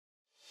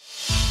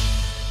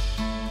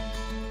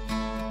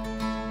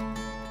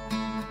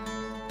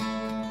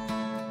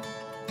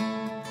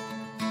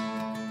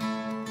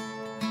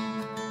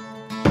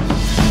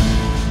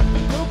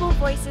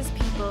Voices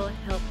people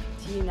help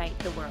to unite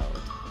the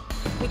world.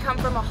 We come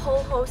from a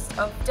whole host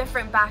of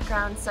different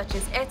backgrounds such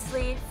as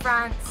Italy,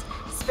 France,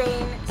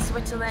 Spain,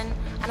 Switzerland,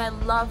 and I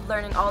love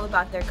learning all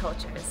about their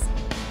cultures.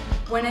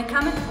 When I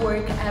come at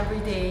work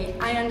every day,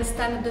 I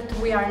understand that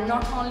we are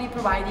not only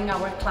providing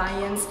our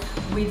clients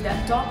with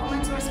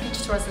documents or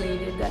speech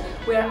translated,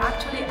 we are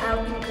actually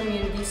helping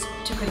communities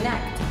to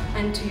connect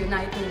and to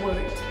unite the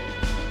world.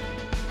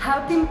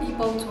 Helping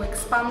people to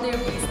expand their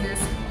business,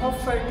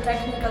 offer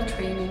technical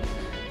training,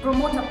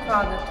 promote a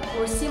product,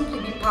 or simply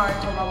be part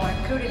of our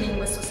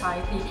plurilingual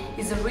society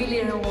is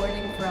really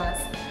rewarding for us.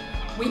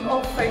 We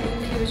offer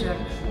inclusion,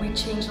 we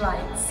change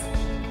lives.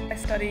 I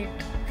studied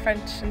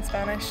French and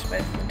Spanish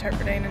with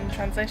interpreting and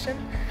translation,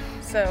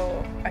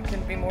 so I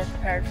couldn't be more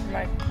prepared for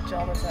my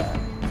job as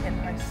an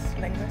in-house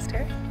linguist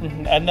here.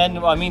 And then,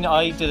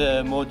 I did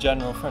a more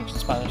general French and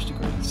Spanish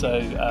degree, so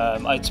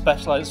I'd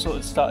started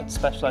to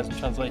specialise in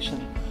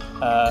translation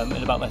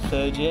in about my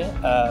third year,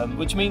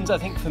 which means I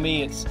think for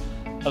me it's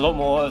a lot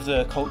more of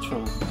the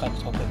cultural kind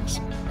of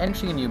topics.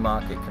 Entering a new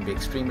market can be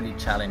extremely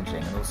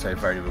challenging and also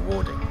very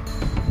rewarding.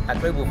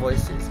 At Global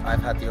Voices,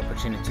 I've had the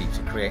opportunity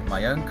to create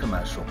my own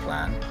commercial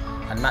plan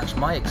and match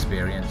my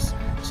experience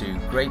to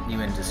great new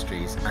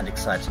industries and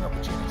exciting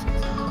opportunities.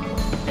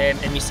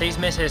 En mis 6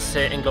 meses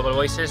en Global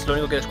Voices, lo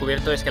único que he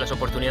descubierto es que las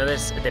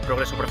oportunidades de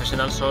progreso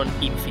profesional son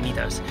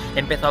infinitas. He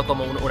empezado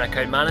como un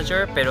account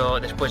manager,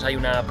 pero después hay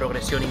una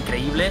progresión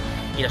increíble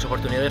y las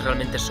oportunidades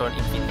realmente son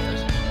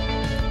infinitas.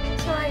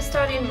 So I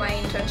started my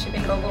internship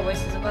in Global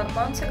Voices about a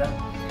month ago,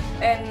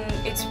 and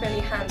it's really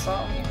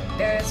hands-on.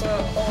 There's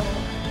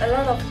a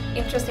lot of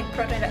interesting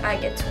projects that I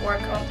get to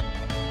work on.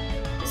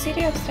 The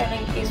city of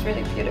Stirling is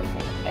really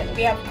beautiful, and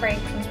we have great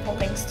transport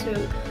links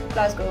to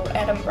Glasgow,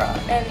 Edinburgh,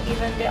 and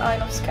even the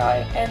Isle of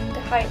Skye and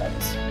the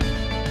Highlands.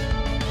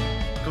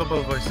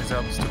 Global Voices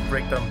helps to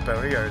break down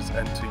barriers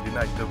and to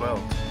unite the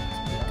world.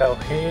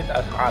 توحيد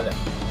العالم.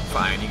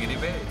 Finding an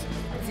event.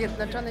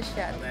 Zjednoczony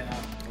świat.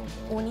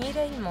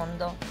 Unire il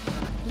mondo.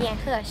 联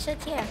合世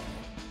界.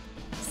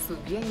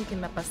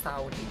 Subienikin na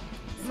pasauli.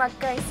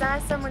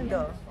 Magkaisa sa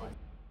mundo.